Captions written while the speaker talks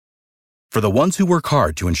For the ones who work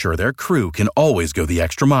hard to ensure their crew can always go the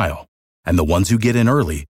extra mile, and the ones who get in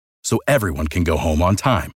early so everyone can go home on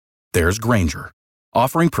time, there's Grainger,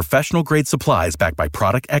 offering professional-grade supplies backed by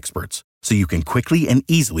product experts so you can quickly and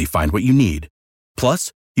easily find what you need.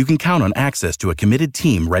 Plus, you can count on access to a committed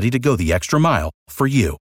team ready to go the extra mile for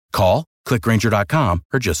you. Call, click Grainger.com,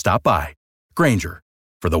 or just stop by. Grainger,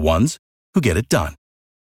 for the ones who get it done.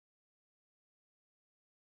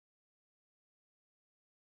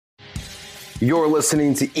 You're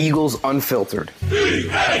listening to Eagles Unfiltered.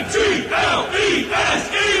 E-A-G-L-E-S,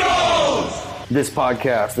 Eagles! This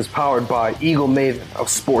podcast is powered by Eagle Maven of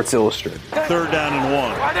Sports Illustrated. 3rd down and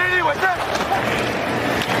 1.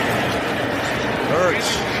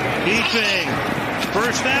 Hurts, keeping,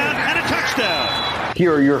 1st down and a touchdown.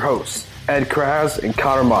 Here are your hosts, Ed Kraz and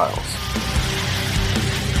Connor Miles.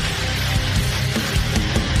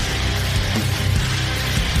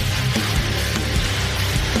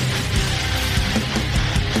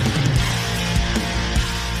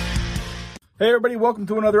 Hey everybody, welcome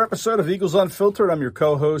to another episode of Eagles Unfiltered. I'm your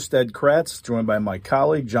co-host, Ed Kratz, joined by my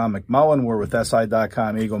colleague, John McMullen. We're with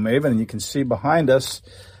SI.com Eagle Maven, and you can see behind us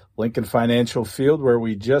Lincoln Financial Field, where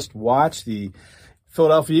we just watched the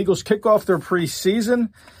Philadelphia Eagles kick off their preseason.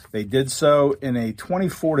 They did so in a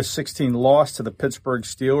 24-16 loss to the Pittsburgh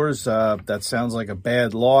Steelers. That sounds like a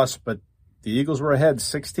bad loss, but the Eagles were ahead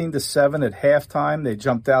 16-7 at halftime. They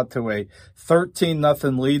jumped out to a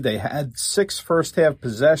 13-0 lead. They had 6 first-half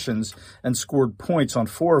possessions and scored points on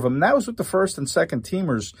 4 of them. And that was with the first and second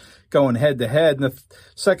teamers going head-to-head. And the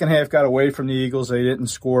second half got away from the Eagles. They didn't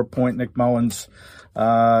score a point. Nick Mullins,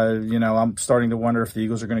 I'm starting to wonder if the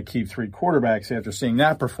Eagles are going to keep 3 quarterbacks after seeing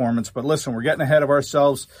that performance. But listen, we're getting ahead of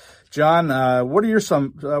ourselves. John, what are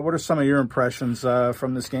some of your impressions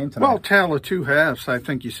from this game tonight? Well, tale of 2 halves, I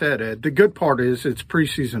think you said, Ed. The good part is it's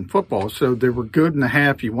preseason football, so they were good in the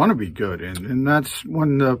half you want to be good in. And that's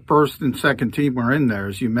when the first and second team were in there.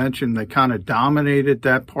 As you mentioned, they kind of dominated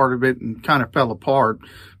that part of it and kind of fell apart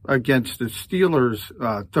against the Steelers'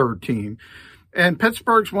 third team. And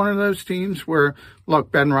Pittsburgh's one of those teams where, look,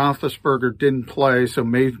 Ben Roethlisberger didn't play, so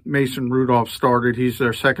Mason Rudolph started. He's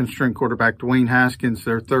their second-string quarterback. Dwayne Haskins,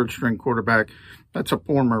 their third-string quarterback. That's a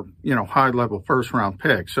former, high-level first-round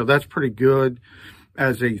pick. So that's pretty good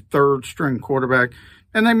as a third-string quarterback.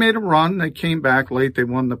 And they made a run. They came back late. They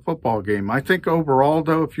won the football game. I think overall,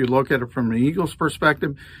 though, if you look at it from the Eagles'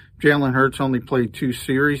 perspective, Jalen Hurts only played 2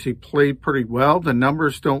 series. He played pretty well. The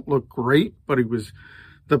numbers don't look great, but he was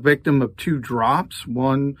the victim of 2 drops.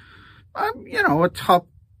 One, a tough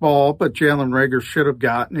ball, but Jalen Reagor should have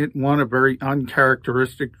gotten it. One, a very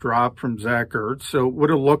uncharacteristic drop from Zach Ertz. So it would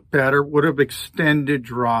have looked better, would have extended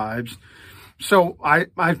drives. So I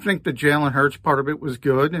think the Jalen Hurts part of it was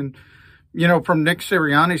good. And, from Nick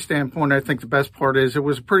Sirianni's standpoint, I think the best part is it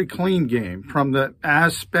was a pretty clean game from the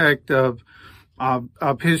aspect of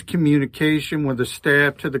his communication with the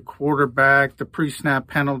staff to the quarterback, the pre-snap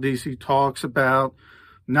penalties he talks about.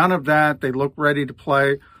 None of that. They looked ready to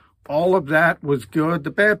play. All of that was good.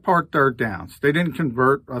 The bad part, 3rd downs. They didn't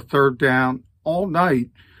convert a 3rd down all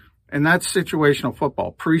night, and that's situational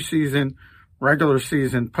football. Preseason, regular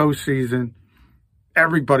season, postseason,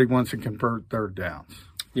 everybody wants to convert 3rd downs.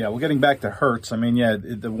 Yeah, well, getting back to Hurts,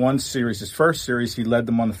 the one series, his first series, he led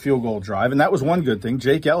them on the field goal drive, and that was one good thing.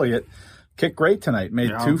 Jake Elliott kicked great tonight,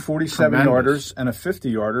 made 2 47-yarders and a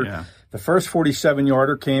 50-yarder. Yeah. The first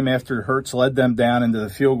 47-yarder came after Hurts led them down into the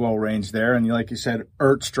field goal range there. And like you said,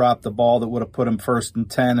 Ertz dropped the ball that would have put him 1st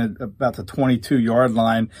and 10 at about the 22-yard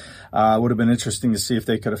line. Would have been interesting to see if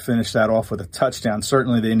they could have finished that off with a touchdown.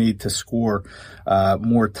 Certainly they need to score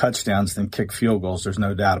more touchdowns than kick field goals. There's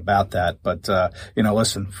no doubt about that. But,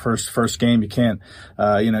 listen, first game, you can't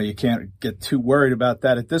get too worried about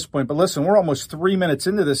that at this point. But listen, we're almost 3 minutes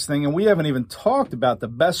into this thing, and we haven't even talked about the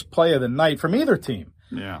best play of the night from either team.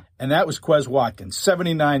 Yeah. And that was Quez Watkins,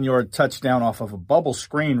 79-yard touchdown off of a bubble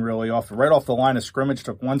screen, really, right off the line of scrimmage,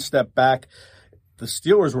 took 1 step back. The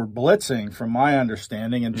Steelers were blitzing, from my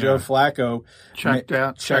understanding, and Joe Flacco checked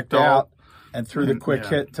out and threw the quick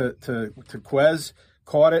hit to Quez,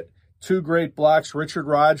 caught it. 2 great blocks, Richard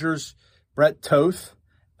Rodgers, Brett Toth,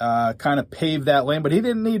 kind of paved that lane, but he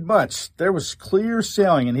didn't need much. There was clear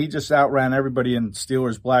sailing, and he just outran everybody in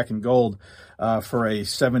Steelers black and gold for a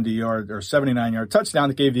 70-yard or 79-yard touchdown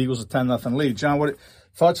that gave the Eagles a 10-0 lead. John, what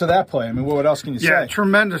thoughts of that play? What else can you say? Yeah,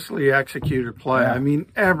 tremendously executed play. Yeah.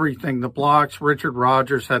 Everything. The blocks, Richard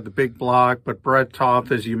Rodgers had the big block, but Brett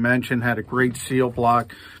Toth, as you mentioned, had a great seal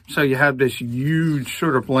block. So you had this huge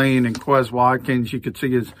sort of lane, and Quez Watkins, you could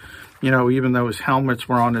see his, even though his helmets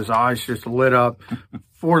were on, his eyes just lit up.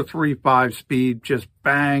 4.35 speed, just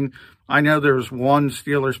bang. I know there was one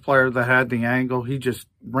Steelers player that had the angle. He just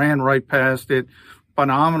ran right past it.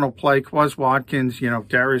 Phenomenal play. Quez Watkins,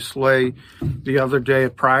 Darius Slay the other day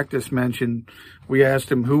at practice mentioned, we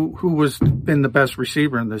asked him who was been the best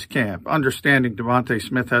receiver in this camp, understanding Devontae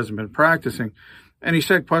Smith hasn't been practicing. And he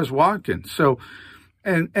said Quez Watkins. So,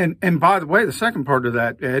 and by the way, the second part of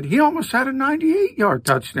that, Ed, he almost had a 98-yard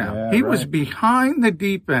touchdown. Yeah, he right. was behind the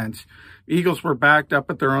defense. Eagles were backed up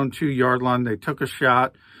at their own 2-yard line. They took a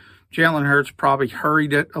shot. Jalen Hurts probably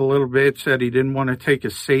hurried it a little bit, said he didn't want to take a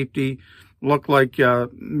safety. Looked like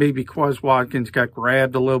maybe Quez Watkins got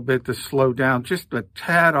grabbed a little bit to slow down, just a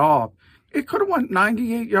tad off. It could have went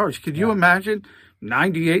 98 yards. Could you imagine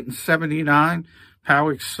 98 and 79? How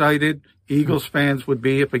excited Eagles fans would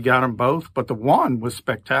be if we got them both, but the one was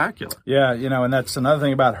spectacular. Yeah, and that's another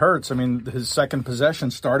thing about Hurts. I mean, his second possession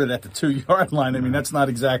started at the 2-yard line. I mean, that's not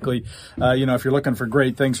exactly, if you're looking for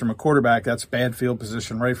great things from a quarterback, that's bad field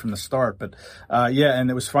position right from the start. But, and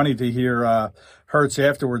it was funny to hear Hurts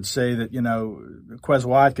afterwards say that, Quez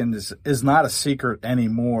Watkins is not a secret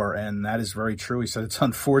anymore, and that is very true. He said it's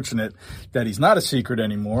unfortunate that he's not a secret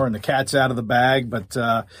anymore, and the cat's out of the bag, but,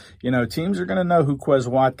 teams are going to know who Quez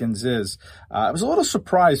Watkins is. I was a little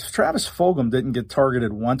surprised Travis Fulgham didn't get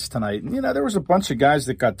targeted once tonight. And, there was a bunch of guys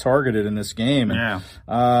that got targeted in this game. And,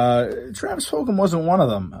 Travis Fulgham wasn't one of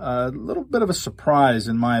them. A little bit of a surprise,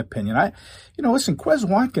 in my opinion. Listen, Quez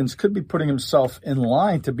Watkins could be putting himself in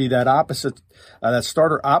line to be that that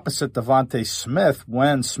starter opposite Devontae Smith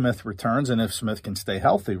when Smith returns and if Smith can stay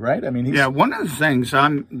healthy, right? I mean, one of the things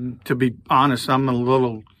to be honest, I'm a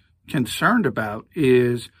little concerned about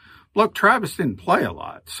is, look, Travis didn't play a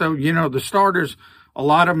lot. So, the starters, a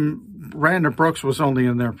lot of them, Brandon Brooks was only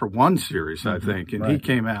in there for one series, I think, and he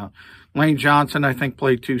came out. Lane Johnson, I think,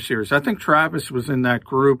 played 2 series. I think Travis was in that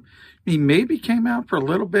group. He maybe came out for a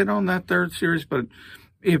little bit on that third series, but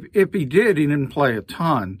if he did, he didn't play a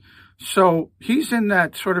ton. So he's in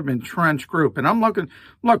that sort of entrenched group. And I'm looking,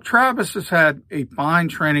 Travis has had a fine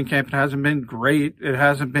training camp. It hasn't been great. It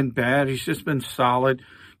hasn't been bad. He's just been solid.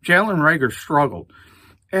 Jalen Reagor struggled.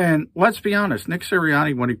 And let's be honest, Nick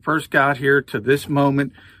Sirianni, when he first got here to this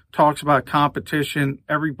moment, talks about competition.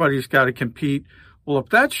 Everybody's got to compete. Well, if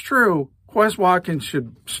that's true, Quez Watkins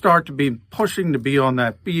should start to be pushing to be on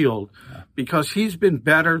that field because he's been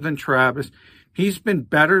better than Travis. He's been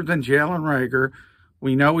better than Jalen Reagor.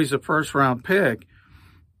 We know he's a first-round pick.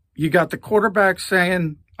 You got the quarterback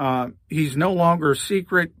saying he's no longer a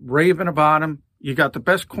secret, raving about him. You got the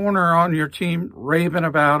best corner on your team, raving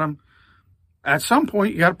about him. At some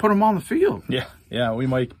point, you got to put him on the field. Yeah, we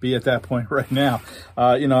might be at that point right now.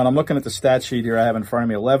 And I'm looking at the stat sheet here I have in front of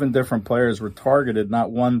me. 11 different players were targeted,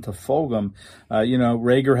 not one to Fulgham.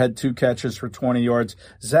 Reagor had 2 catches for 20 yards.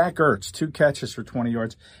 Zach Ertz, 2 catches for 20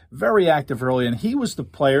 yards. Very active early, and he was the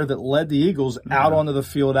player that led the Eagles out onto the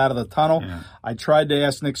field, out of the tunnel. Yeah. I tried to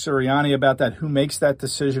ask Nick Sirianni about that. Who makes that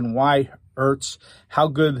decision? Why Ertz? How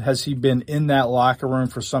good has he been in that locker room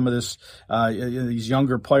for some of these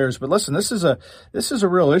younger players? But listen, this is a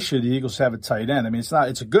real issue the Eagles have at tight end. I mean,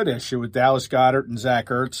 it's a good issue with Dallas Goedert and Zach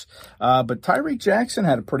Ertz. But Tyreek Jackson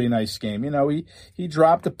had a pretty nice game. He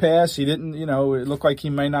dropped a pass. He didn't, it looked like he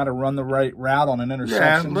may not have run the right route on an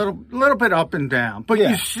interception. Yeah, a little bit up and down. But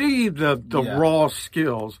you see the raw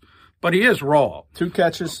skills. But he is raw. 2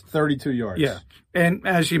 catches, 32 yards. Yeah. And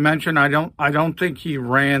as you mentioned, I don't think he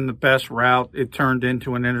ran the best route. It turned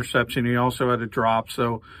into an interception. He also had a drop.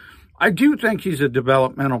 So I do think he's a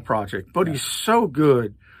developmental project, but he's so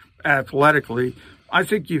good athletically. I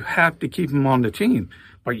think you have to keep him on the team,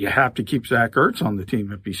 but you have to keep Zach Ertz on the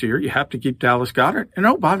team if he's here. You have to keep Dallas Goedert.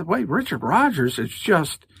 And by the way, Richard Rodgers is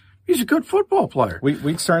he's a good football player.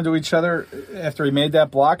 We turned to each other after he made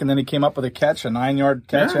that block, and then he came up with a catch, a 9-yard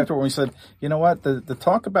catch after when we said, you know what, the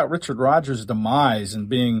talk about Richard Rodgers' demise and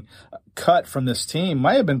being cut from this team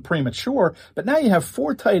might have been premature, but now you have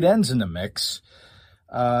 4 tight ends in the mix.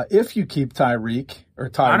 If you keep Tyreek or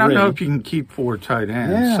Tyree. I don't know if you can keep 4 tight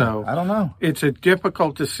ends. Yeah, so I don't know. It's a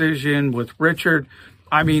difficult decision with Richard.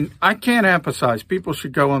 I mean, I can't emphasize. People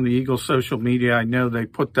should go on the Eagles social media. I know they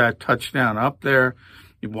put that touchdown up there.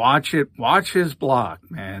 You watch it. Watch his block,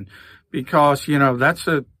 man, because, that's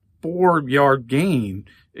a 4-yard gain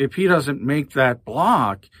if he doesn't make that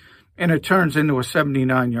block, and it turns into a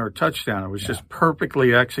 79-yard touchdown. It was just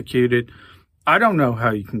perfectly executed. I don't know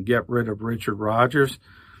how you can get rid of Richard Rodgers.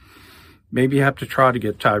 Maybe you have to try to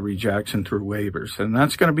get Tyree Jackson through waivers, and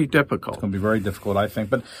that's going to be difficult. It's going to be very difficult, I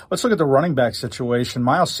think. But let's look at the running back situation.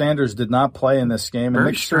 Miles Sanders did not play in this game.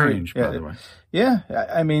 Very strange, by the way. Yeah,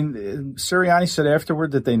 I mean, Sirianni said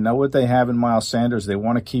afterward that they know what they have in Miles Sanders. They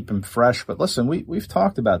want to keep him fresh. But listen, we've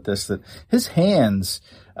talked about this, that his hands,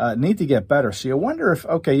 need to get better. So you wonder if,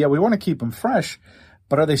 okay, yeah, we want to keep them fresh,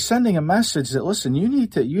 but are they sending a message that, listen, you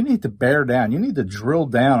need to bear down, you need to drill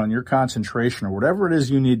down on your concentration or whatever it is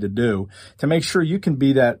you need to do to make sure you can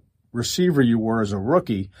be that receiver you were as a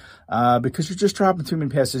rookie, because you're just dropping too many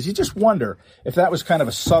passes. You just wonder if that was kind of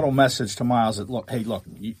a subtle message to Miles that, look,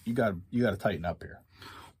 you got to tighten up here.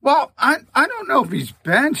 Well, I don't know if he's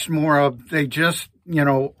benched more of they just,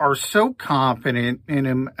 are so confident in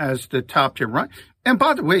him as the top tier run. And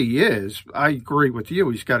by the way, he is. I agree with you.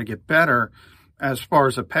 He's got to get better as far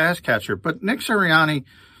as a pass catcher. But Nick Sirianni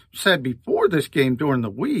said before this game during the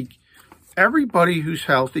week, everybody who's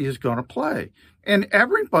healthy is going to play. And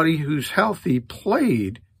everybody who's healthy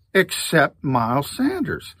played except Miles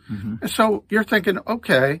Sanders. Mm-hmm. And so you're thinking,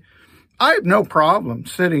 okay, I have no problem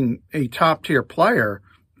sitting a top-tier player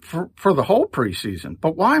for the whole preseason.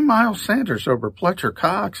 But why Miles Sanders over Fletcher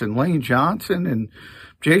Cox and Lane Johnson and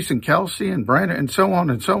Jason Kelce and Brandon and so on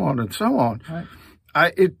and so on and so on?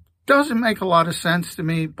 Right. It doesn't make a lot of sense to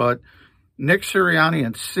me, but Nick Sirianni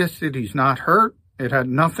insisted he's not hurt. It had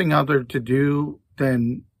nothing other to do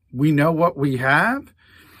than we know what we have,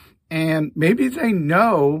 and maybe they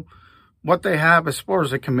know what they have as far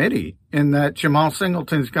as a committee, in that Jamal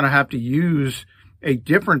Singleton's going to have to use a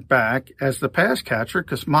different back as the pass catcher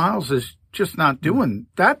because Miles is just not doing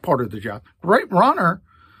that part of the job. Great runner,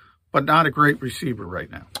 but not a great receiver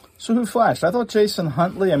right now. So who flashed? I thought Jason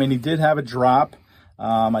Huntley. I mean, he did have a drop.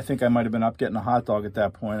 I think I might have been up getting a hot dog at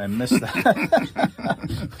that point. I missed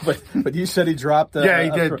that. but you said he dropped. Yeah, he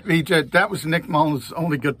did. He did. That was Nick Mullins'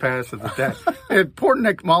 only good pass of the day. And poor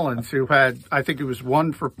Nick Mullins, who had, I think it was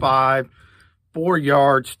 1 for 5, 4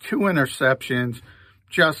 yards, 2 interceptions,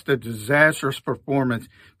 just a disastrous performance.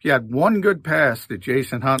 He had one good pass to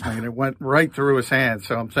Jason Huntley, and it went right through his hands.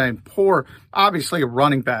 So I'm saying poor, obviously a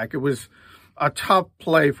running back. It was a tough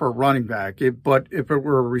play for a running back, but if it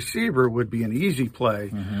were a receiver, it would be an easy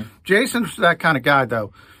play. Mm-hmm. Jason's that kind of guy,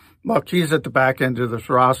 though. Look, he's at the back end of this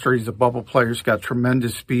roster. He's a bubble player. He's got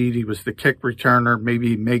tremendous speed. He was the kick returner. Maybe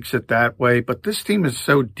he makes it that way. But this team is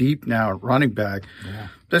so deep now at running back. Yeah.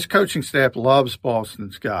 This coaching staff loves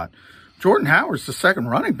Boston Scott. Jordan Howard's the second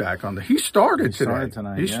running back on He started today.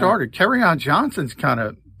 He started. Kerryon Johnson's kind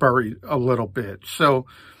of buried a little bit. So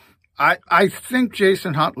I think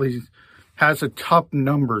Jason Huntley has a tough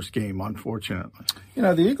numbers game, unfortunately.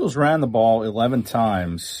 The Eagles ran the ball 11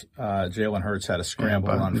 times. Jalen Hurts had a scramble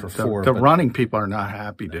run for 4. The running people are not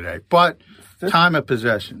happy today. But time of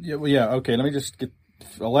possession. Yeah, okay. Let me just get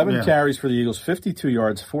 11 carries for the Eagles, 52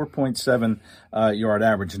 yards, 4.7 yard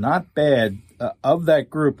average. Not bad. Of that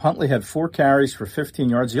group, Huntley had 4 carries for 15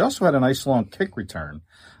 yards. He also had a nice long kick return,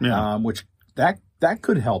 which that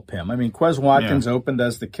could help him. I mean, Quez Watkins opened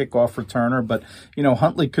as the kickoff returner, but,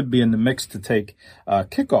 Huntley could be in the mix to take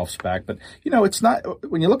kickoffs back. But, it's not –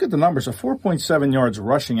 when you look at the numbers, a 4.7 yards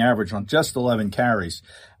rushing average on just 11 carries,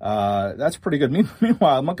 that's pretty good.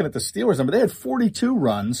 Meanwhile, I'm looking at the Steelers number. They had 42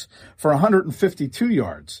 runs for 152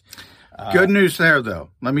 yards. Good news there,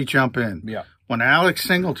 though. Let me jump in. Yeah. When Alex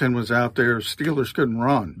Singleton was out there, Steelers couldn't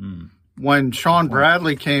run. When Sean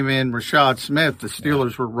Bradley came in, Rashad Smith, the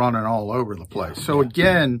Steelers were running all over the place. So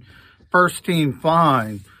again, first team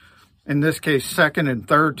fine. In this case, second and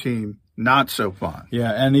third team, not so fine.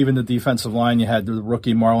 Yeah, and even the defensive line, you had the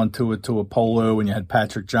rookie Marlon Tuapolo, and you had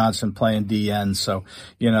Patrick Johnson playing DN. So,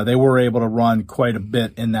 they were able to run quite a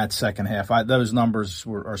bit in that second half. Those numbers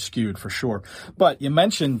are skewed for sure. But you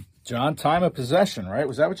mentioned, John, time of possession, right?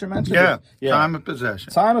 Was that what you mentioned? Yeah, time of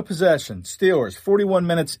possession. Time of possession. Steelers, 41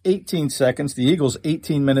 minutes, 18 seconds. The Eagles,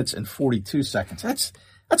 18 minutes and 42 seconds. That's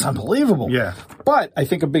unbelievable. Yeah. But I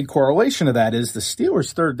think a big correlation to that is the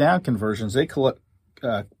Steelers' third down conversions. They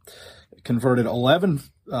converted 11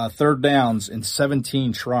 third downs in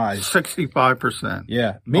 17 tries. 65%.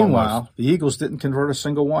 Yeah. Meanwhile, the Eagles didn't convert a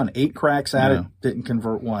single one. 8 cracks at it, didn't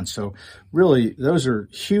convert one. So really, those are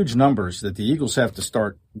huge numbers that the Eagles have to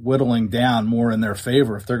start whittling down more in their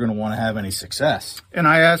favor if they're going to want to have any success. And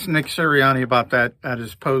I asked Nick Sirianni about that at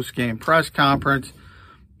his post-game press conference.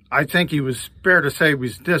 I think he was fair to say he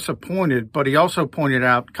was disappointed, but he also pointed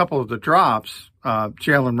out a couple of the drops.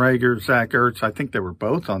 Jalen Reagor, Zach Ertz, I think they were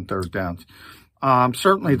both on third downs.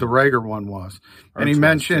 Certainly the Reagor one was. And he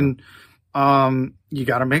mentioned you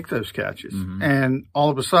got to make those catches. Mm-hmm. And all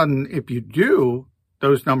of a sudden, if you do,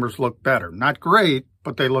 those numbers look better. Not great,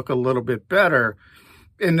 but they look a little bit better.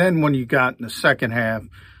 And then when you got in the second half,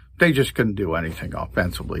 they just couldn't do anything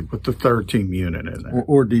offensively with the third team unit in there.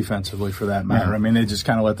 Or defensively, for that matter. Yeah. I mean, they just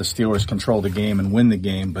kind of let the Steelers control the game and win the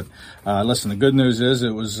game. But listen, the good news is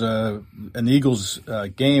it was an Eagles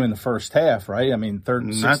game in the first half, right? I mean,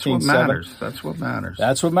 16-7. That's what matters. That's what matters.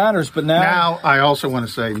 That's what matters. But now I also want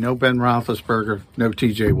to say no Ben Roethlisberger, no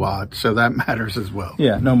T.J. Watt, so that matters as well.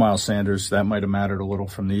 Yeah, no Miles Sanders. That might have mattered a little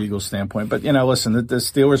from the Eagles standpoint. But, listen, the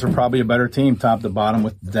Steelers are probably a better team top to bottom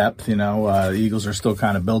with depth. The Eagles are still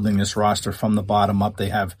kind of building this roster from the bottom up. They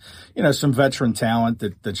have, some veteran talent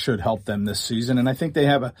that should help them this season. And I think they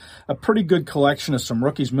have a pretty good collection of some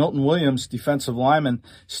rookies. Milton Williams, defensive lineman,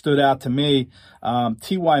 stood out to me.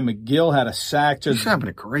 T.Y. McGill had a sack. He's having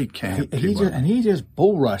a great camp. He just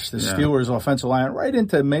bull rushed the Steelers offensive line right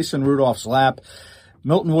into Mason Rudolph's lap.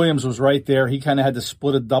 Milton Williams was right there. He kind of had to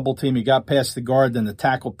split a double team. He got past the guard, then the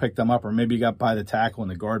tackle picked him up, or maybe he got by the tackle and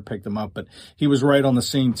the guard picked him up. But he was right on the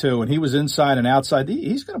scene, too. And he was inside and outside.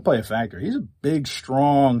 He's going to play a factor. He's a big,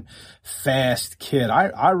 strong, fast kid.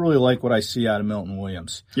 I really like what I see out of Milton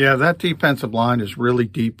Williams. Yeah, that defensive line is really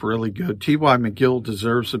deep, really good. T.Y. McGill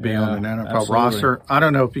deserves to be on an NFL roster. I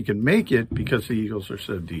don't know if he can make it because the Eagles are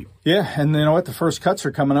so deep. Yeah, and you know what? The first cuts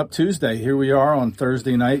are coming up Tuesday. Here we are on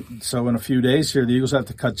Thursday night. So in a few days here, the Eagles have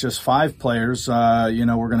to cut just 5 players. We're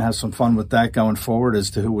going to have some fun with that going forward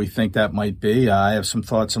as to who we think that might be. I have some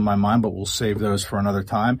thoughts in my mind, but we'll save those for another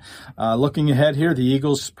time. Looking ahead here, the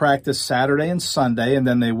Eagles practice Saturday and Sunday, and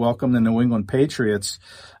then they welcome the New England Patriots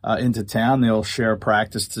into town. They'll share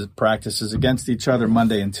practices against each other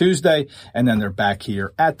Monday and Tuesday, and then they're back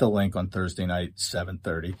here at the Link on Thursday night,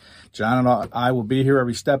 7:30. John and I will be here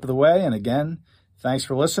every step of the way, and again, thanks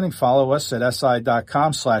for listening. Follow us at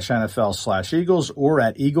si.com/NFL/Eagles or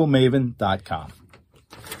at eaglemaven.com.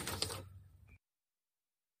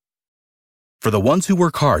 For the ones who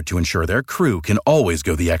work hard to ensure their crew can always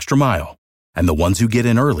go the extra mile, and the ones who get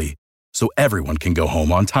in early so everyone can go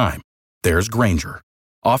home on time, there's Grainger,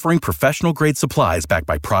 offering professional-grade supplies backed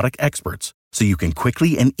by product experts so you can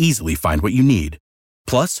quickly and easily find what you need.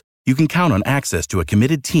 Plus, you can count on access to a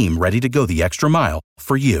committed team ready to go the extra mile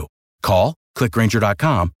for you. Call, click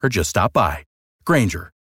Grainger.com, or just stop by.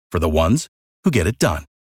 Grainger, for the ones who get it done.